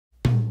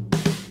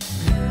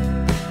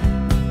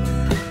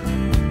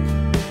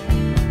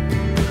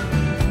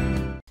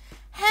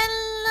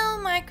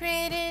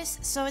guys,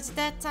 so it's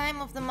that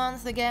time of the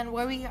month again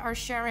where we are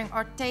sharing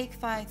our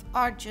Take5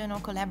 art journal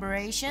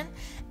collaboration,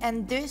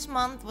 and this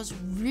month was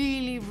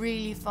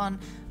really fun.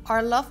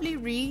 Our lovely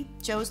Ree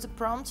chose the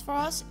prompts for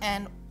us,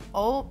 and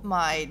oh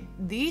my,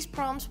 these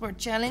prompts were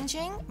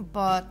challenging,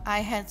 but I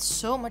had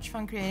so much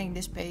fun creating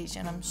this page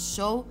and I'm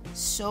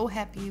so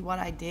happy what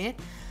I did.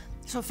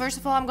 So first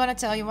of all, I'm gonna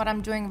tell you what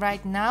I'm doing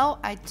right now.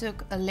 I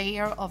took a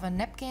layer of a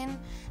napkin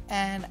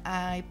and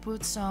I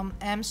put some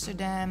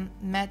Amsterdam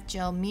matte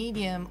gel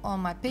medium on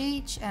my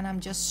page, and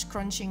I'm just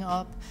scrunching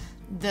up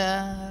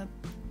the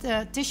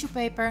tissue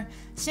paper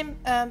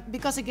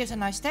because it gives a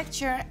nice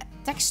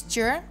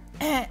texture.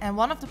 And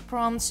one of the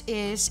prompts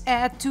is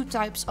add 2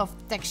 types of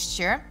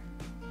texture.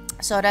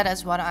 So that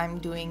is what I'm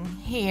doing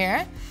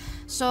here.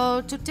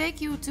 So to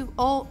take you through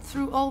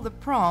all the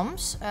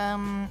prompts,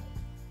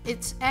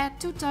 it's add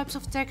 2 types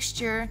of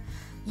texture,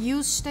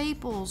 use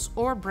staples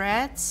or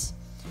breads,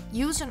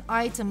 use an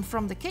item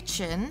from the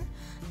kitchen,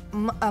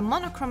 a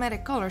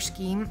monochromatic color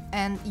scheme,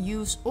 and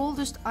use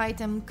oldest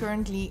item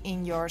currently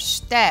in your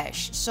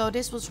stash. So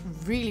this was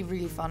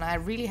really fun. I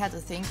really had to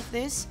think of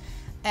this,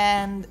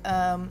 and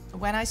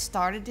when I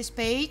started this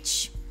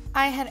page,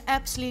 I had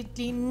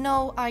absolutely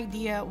no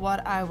idea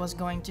what I was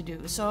going to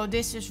do. So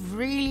this is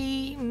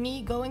really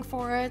me going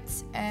for it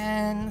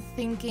and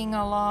thinking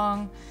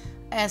along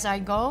as I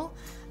go.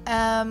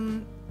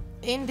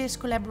 In this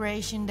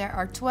collaboration there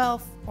are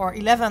 12 or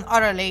 11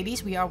 other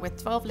ladies. We are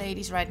with 12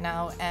 ladies right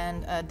now,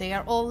 and they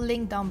are all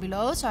linked down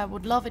below, so I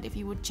would love it if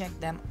you would check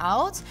them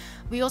out.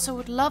 We also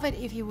would love it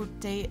if you would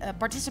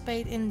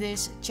participate in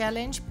this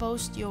challenge.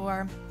 Post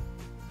your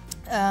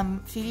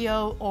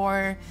video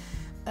or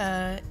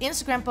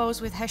Instagram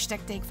post with hashtag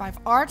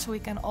Take5Art so we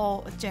can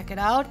all check it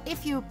out.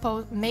 If you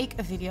make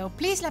a video,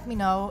 please let me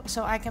know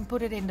so I can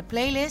put it in the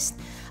playlist.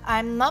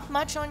 I'm not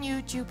much on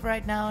YouTube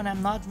right now and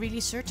I'm not really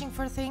searching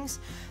for things,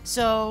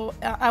 so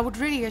I would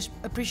really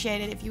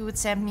appreciate it if you would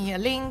send me a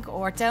link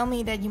or tell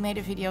me that you made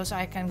a video so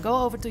I can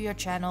go over to your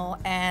channel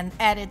and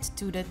add it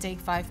to the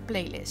Take5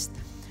 playlist.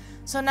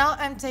 So now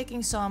I'm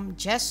taking some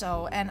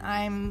gesso and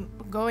I'm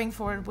going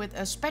for it with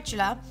a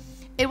spatula.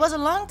 It was a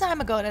long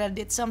time ago that I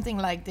did something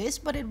like this,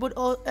 but it would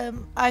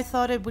I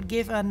thought it would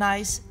give a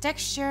nice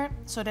texture,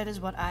 so that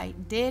is what I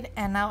did.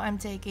 And now I'm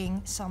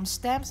taking some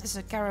stamps. It's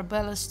a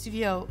Carabelle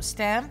Studio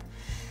stamp,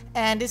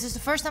 and this is the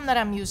first time that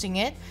I'm using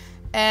it,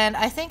 and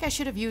I think I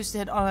should have used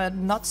it on a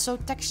not so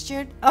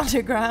textured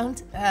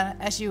underground,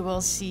 as you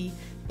will see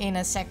in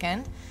a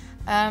second.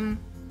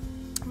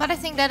 But I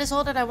think that is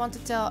all that I want to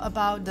tell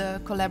about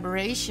the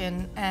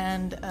collaboration,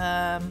 and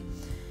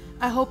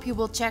I hope you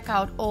will check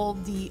out all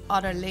the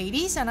other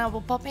ladies, and I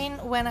will pop in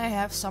when I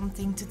have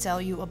something to tell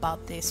you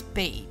about this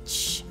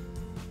page.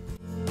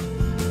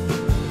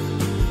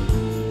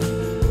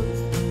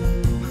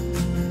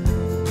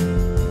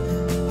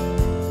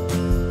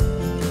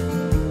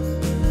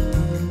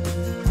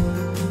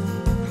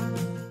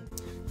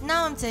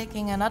 Now I'm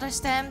taking another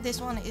stamp.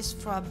 This one is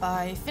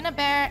by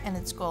Finnabair and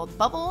it's called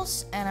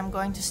Bubbles, and I'm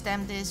going to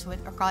stamp this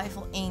with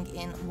Archival Ink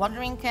in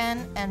watering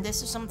can. And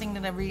this is something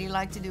that I really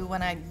like to do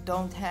when I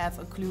don't have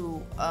a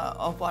clue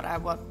of what I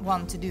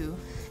want to do.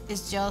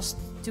 It's just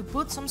to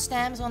put some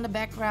stamps on the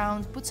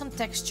background, put some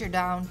texture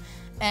down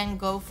and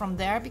go from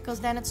there, because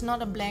then it's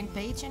not a blank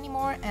page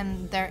anymore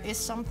and there is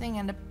something,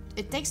 and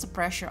it takes the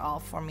pressure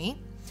off for me.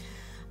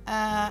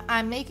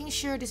 I'm making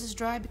sure this is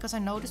dry because I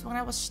noticed when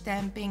I was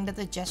stamping that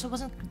the gesso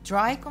wasn't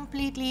dry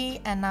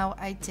completely. And now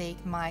I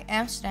take my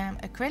Amsterdam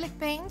acrylic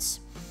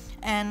paints,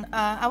 and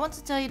I want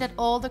to tell you that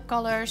all the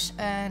colors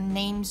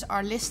names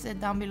are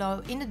listed down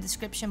below in the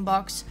description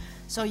box,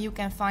 so you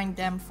can find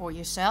them for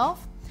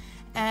yourself.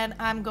 And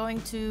I'm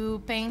going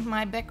to paint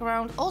my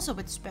background also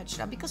with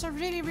spatula because I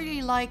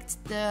really liked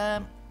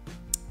the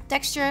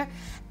texture,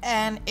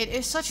 and it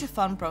is such a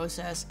fun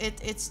process.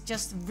 It's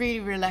just really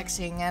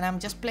relaxing, and I'm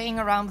just playing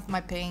around with my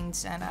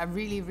paints, and I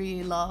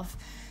really love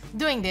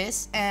doing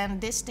this.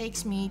 And this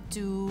takes me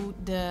to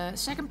the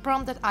second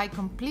prompt that I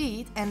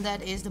complete, and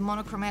that is the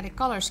monochromatic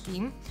color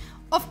scheme.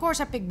 Of course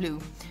I picked blue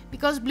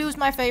because blue is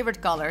my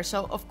favorite color,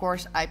 so of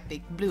course I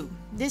picked blue.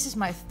 This is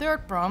my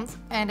third prompt,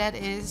 and that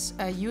is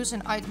use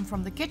an item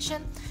from the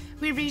kitchen.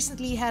 We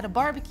recently had a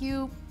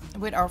barbecue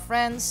with our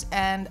friends,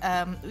 and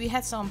we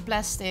had some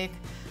plastic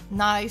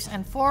knives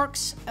and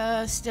forks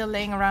still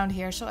laying around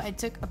here, so I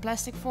took a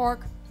plastic fork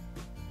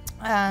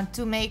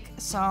to make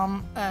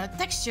some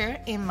texture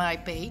in my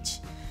page,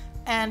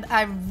 and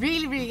I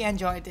really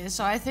enjoyed this,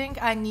 so I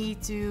think I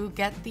need to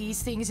get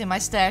these things in my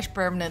stash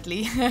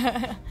permanently.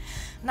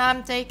 Now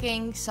I'm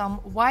taking some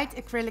white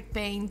acrylic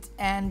paint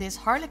and this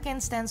Harlequin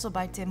stencil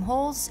by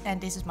Holtz, and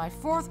this is my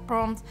fourth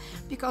prompt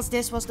because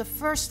this was the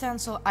first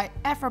stencil I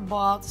ever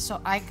bought, so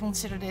I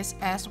consider this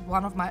as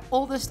one of my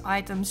oldest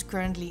items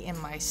currently in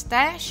my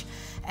stash.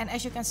 And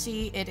as you can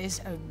see, it is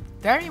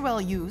very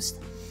well used.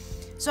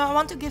 So I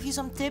want to give you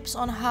some tips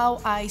on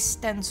how I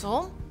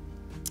stencil,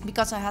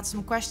 because I had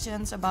some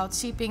questions about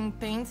seeping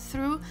paint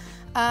through.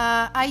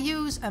 I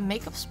use a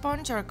makeup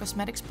sponge or a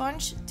cosmetic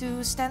sponge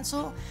to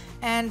stencil,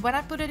 and when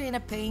I put it in a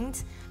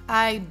paint,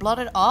 I blot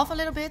it off a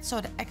little bit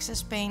so the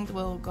excess paint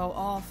will go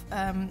off,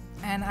 and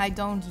I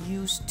don't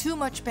use too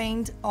much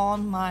paint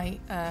on my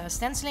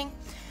stenciling,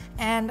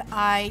 and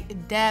I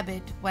dab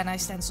it when I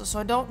stencil.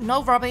 So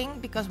no rubbing,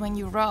 because when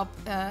you rub,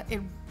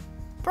 it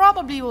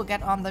probably will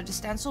get under the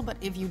stencil, but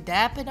if you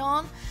dab it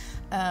on,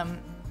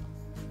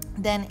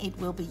 then it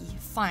will be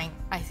fine,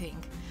 I think.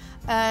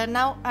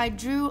 Now I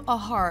drew a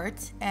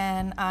heart,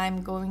 and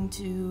I'm going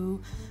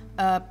to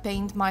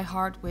paint my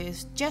heart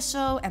with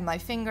gesso and my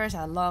fingers.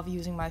 I love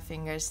using my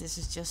fingers. This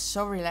is just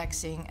so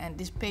relaxing, and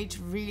this page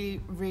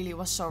really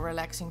was so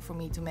relaxing for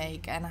me to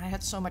make, and I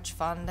had so much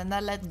fun, and I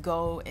let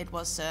go. It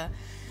was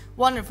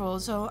wonderful.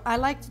 So I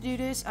like to do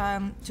this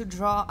to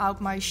draw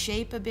out my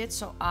shape a bit,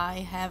 so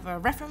I have a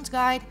reference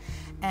guide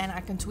and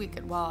I can tweak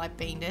it while I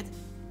paint it,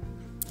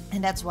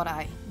 and that's what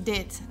I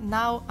did.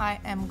 Now I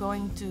am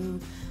going to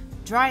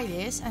dry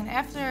this, and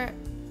after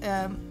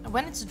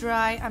when it's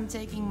dry, I'm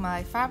taking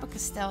my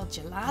Faber-Castell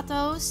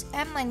Gelatos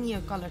and my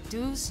Neocolor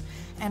 2s,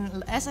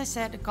 and as I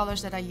said, the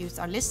colors that I used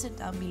are listed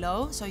down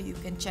below, so you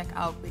can check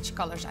out which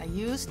colors I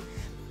used.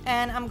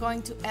 And I'm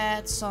going to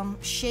add some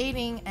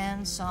shading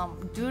and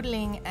some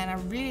doodling, and I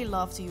really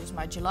love to use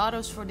my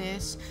Gelatos for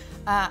this.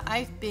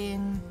 I've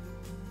been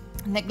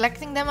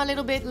neglecting them a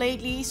little bit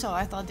lately, so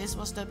I thought this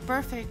was the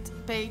perfect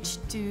page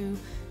to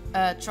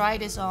try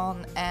this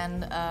on,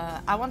 and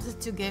I wanted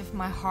to give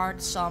my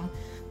heart some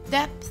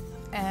depth,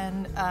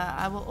 and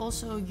I will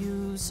also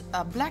use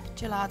a black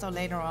gelato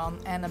later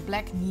on and a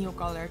black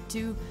Neocolor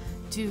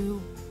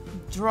to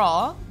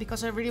draw,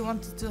 because I really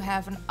wanted to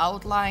have an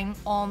outline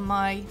on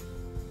my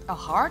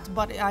heart,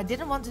 but I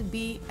didn't want to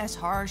be as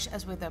harsh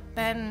as with a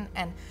pen,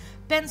 and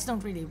pens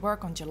don't really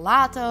work on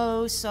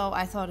gelato, so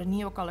I thought a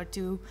Neocolor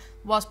 2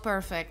 was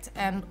perfect.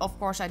 And of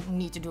course I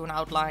need to do an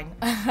outline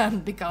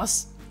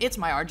because it's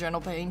my art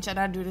journal page and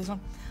I do this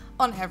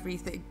on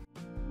everything.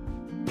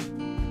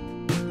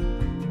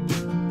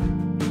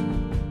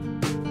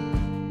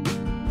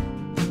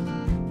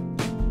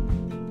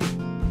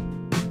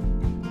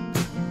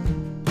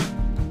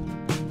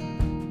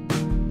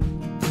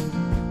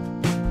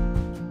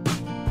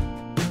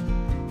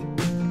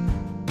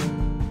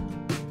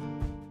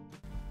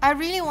 I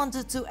really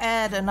wanted to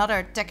add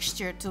another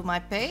texture to my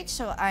page,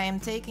 so I am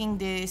taking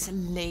this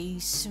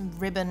lace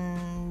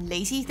ribbon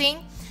lacy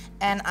thing,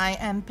 and I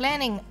am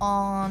planning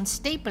on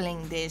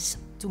stapling this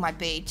to my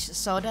page,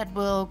 so that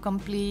will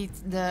complete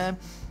the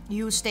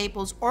use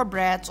staples or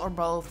brads or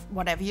both,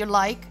 whatever you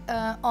like,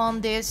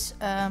 on this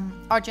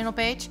art journal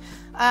page.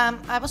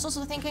 I was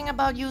also thinking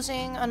about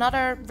using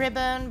another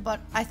ribbon,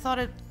 but I thought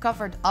it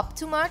covered up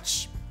too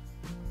much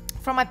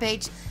from my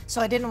page, so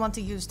I didn't want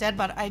to use that,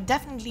 but I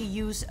definitely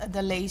use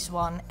the lace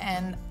one,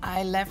 and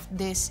I left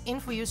this in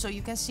for you so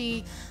you can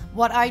see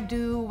what I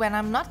do when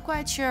I'm not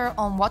quite sure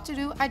on what to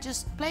do. I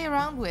just play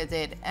around with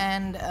it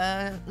and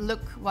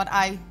look what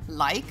I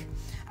like.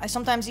 I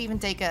sometimes even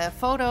take a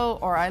photo,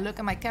 or I look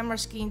at my camera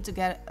screen to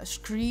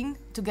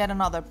get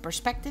another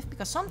perspective,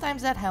 because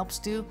sometimes that helps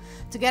too,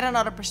 to get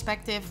another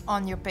perspective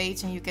on your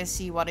page and you can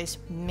see what is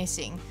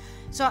missing.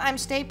 So I'm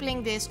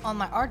stapling this on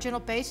my art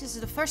journal page. This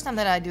is the first time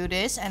that I do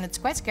this, and it's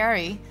quite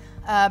scary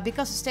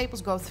because the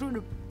staples go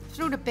through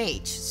the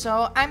page.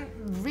 So I'm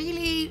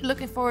really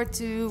looking forward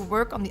to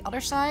work on the other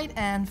side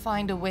and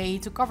find a way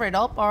to cover it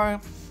up or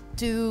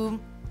to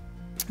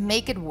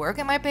make it work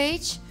in my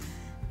page.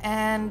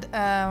 And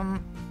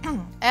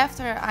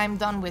after I'm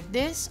done with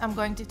this, I'm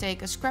going to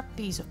take a scrap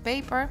piece of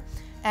paper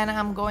and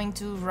I'm going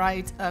to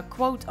write a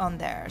quote on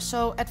there.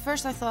 So at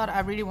first I thought I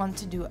really wanted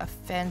to do a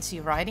fancy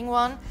writing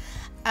one,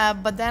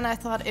 but then I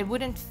thought it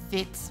wouldn't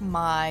fit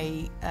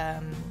my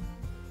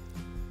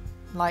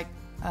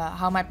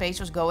how my page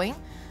was going,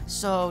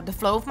 so the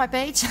flow of my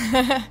page.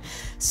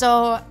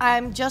 So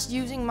I'm just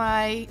using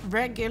my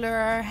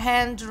regular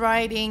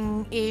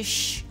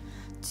handwriting-ish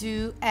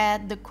to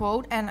add the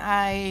quote, and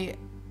I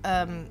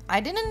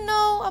didn't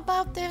know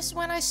about this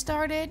when I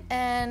started,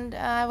 and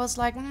I was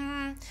like,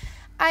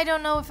 I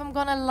don't know if I'm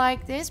gonna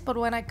like this, but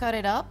when I cut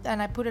it up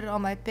and I put it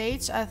on my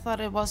page, I thought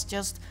it was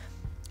just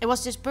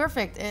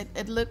perfect.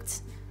 It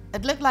looked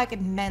like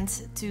it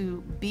meant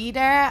to be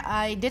there.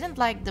 I didn't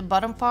like the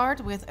bottom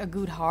part with a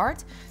good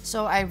heart,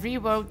 so I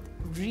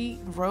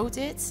rewrote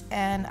it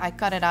and I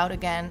cut it out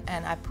again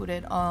and I put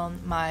it on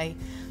my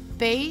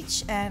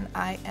page, and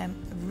I am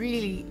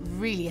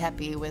really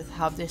happy with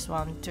how this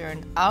one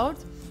turned out.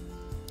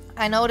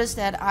 I noticed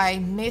that I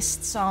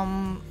missed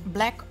some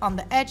black on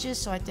the edges,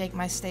 so I take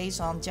my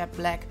StazOn Jet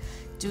Black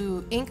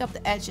to ink up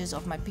the edges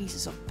of my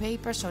pieces of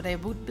paper so they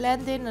would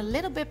blend in a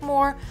little bit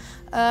more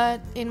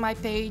in my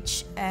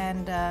page,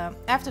 and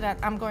after that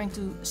I'm going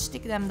to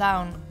stick them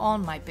down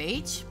on my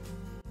page.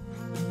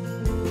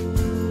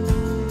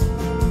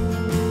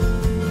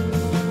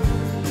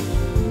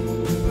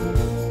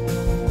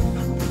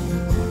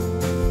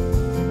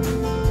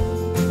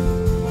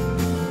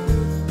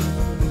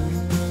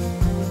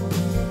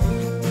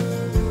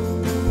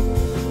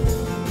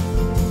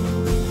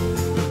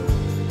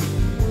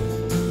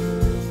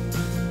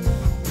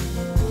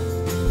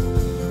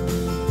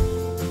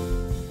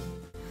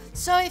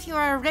 So if you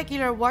are a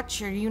regular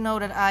watcher, you know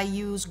that I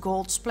use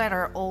gold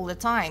splatter all the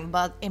time,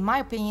 but in my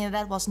opinion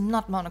that was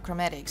not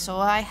monochromatic. So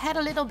I had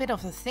a little bit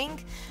of a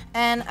think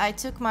and I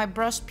took my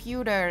brush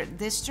Pewter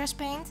distress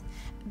paint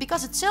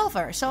because it's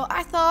silver. So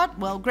I thought,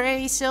 well,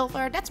 gray,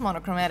 silver, that's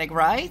monochromatic,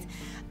 right?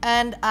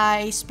 And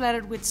I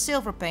splattered with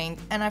silver paint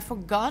and I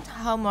forgot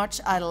how much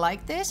I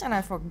like this, and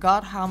I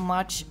forgot how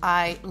much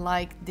I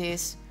like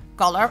this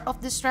color of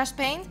distress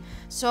paint.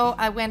 So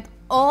I went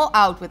all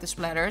out with the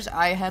splatters.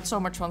 I had so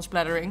much fun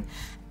splattering,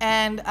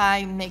 and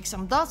I make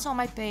some dots on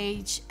my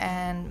page,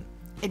 and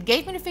it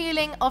gave me the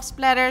feeling of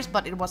splatters,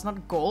 but it was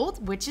not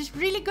gold, which is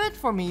really good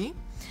for me.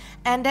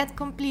 And that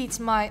completes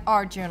my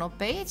art journal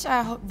page.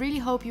 I really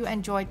hope you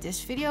enjoyed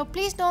this video.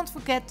 Please don't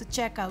forget to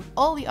check out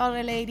all the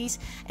other ladies,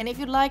 and if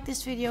you like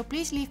this video,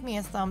 please leave me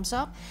a thumbs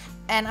up,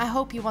 and I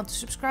hope you want to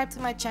subscribe to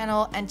my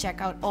channel and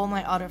check out all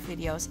my other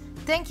videos.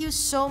 Thank you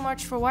so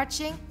much for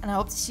watching, and I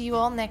hope to see you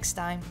all next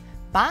time.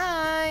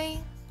 Bye!